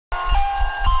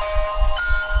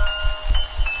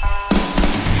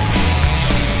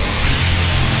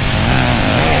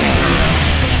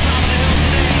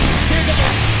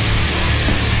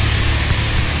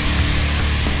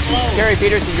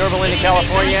Peterson, Yorba Linda,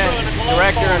 California,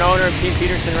 director and owner of Team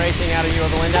Peterson Racing out of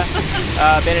Yorba Linda.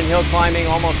 Been in hill climbing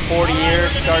almost 40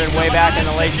 years, started way back in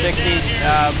the late 60s.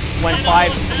 Won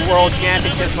 5 world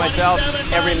championships myself,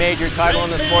 every major title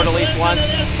in the sport at least once.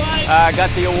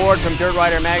 Got the award from Dirt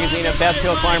Rider magazine of best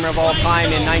hill climber of all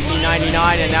time in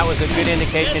 1999, and that was a good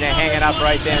indication to hang it up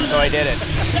right then, so I did it.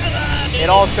 It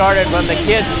all started from the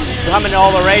kids coming to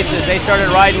all the races. They started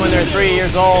riding when they're 3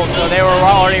 years old, so they were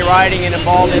already riding and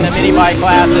involved in the mini bike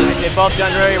classes. They've both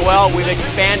done very well. We've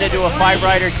expanded to a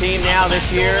 5-rider team now this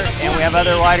year, and we have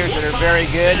other riders that are very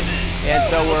good. And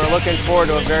so we're looking forward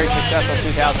to a very successful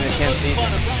 2010 season.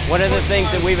 One of the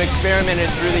things that we've experimented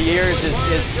through the years is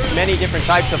many different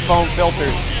types of foam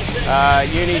filters.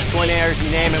 Unis, twin airs, you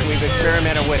name it, we've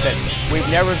experimented with it. We've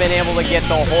never been able to get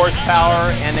the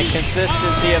horsepower and the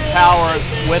consistency of power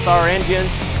with our engines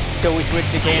until we switched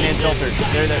to K&N filters.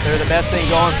 They're the best thing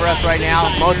going for us right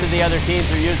now. Most of the other teams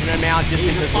are using them now just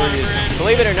because we're using them.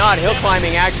 Believe it or not, hill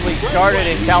climbing actually started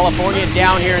in California,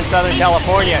 down here in Southern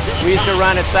California. We used to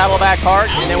run at Saddleback Park,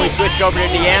 and then we switched over to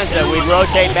De Anza. We'd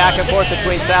rotate back and forth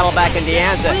between Saddleback and De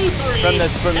Anza. From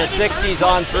the 60s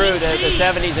on through the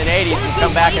 70s and 80s, we'd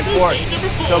come back and forth.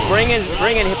 So bringing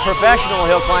professional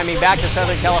hill climbing back to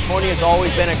Southern California has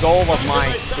always been a goal of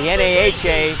mine. The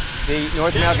NAHA, the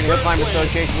North American Hill Climb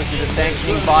Association, which is a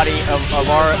sanctioning body of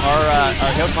our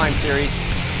hill climb series,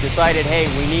 decided, hey,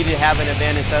 we need to have an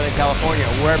event in Southern California.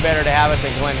 Where better to have it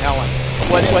than Glen Helen?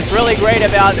 What's really great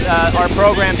about our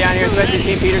program down here, especially the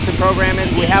Team Peterson program,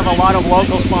 is we have a lot of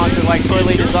local sponsors like Troy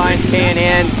Lee Designs,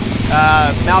 K&N,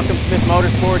 Malcolm Smith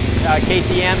Motorsports,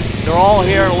 KTM. They're all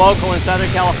here local in Southern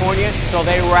California, so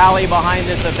they rally behind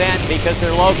this event because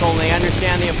they're local and they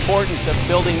understand the importance of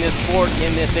building this sport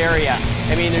in this area.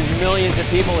 I mean, there's millions of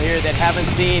people here that haven't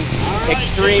seen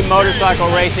extreme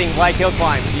motorcycle racing like hill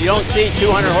climbs. You don't see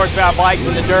 200 horsepower bikes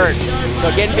in the dirt.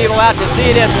 So getting people out to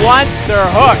see this once, they're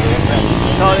hooked.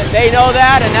 So they know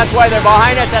that, and that's why they're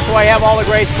behind us. That's why I have all the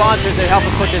great sponsors that help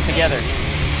us put this together.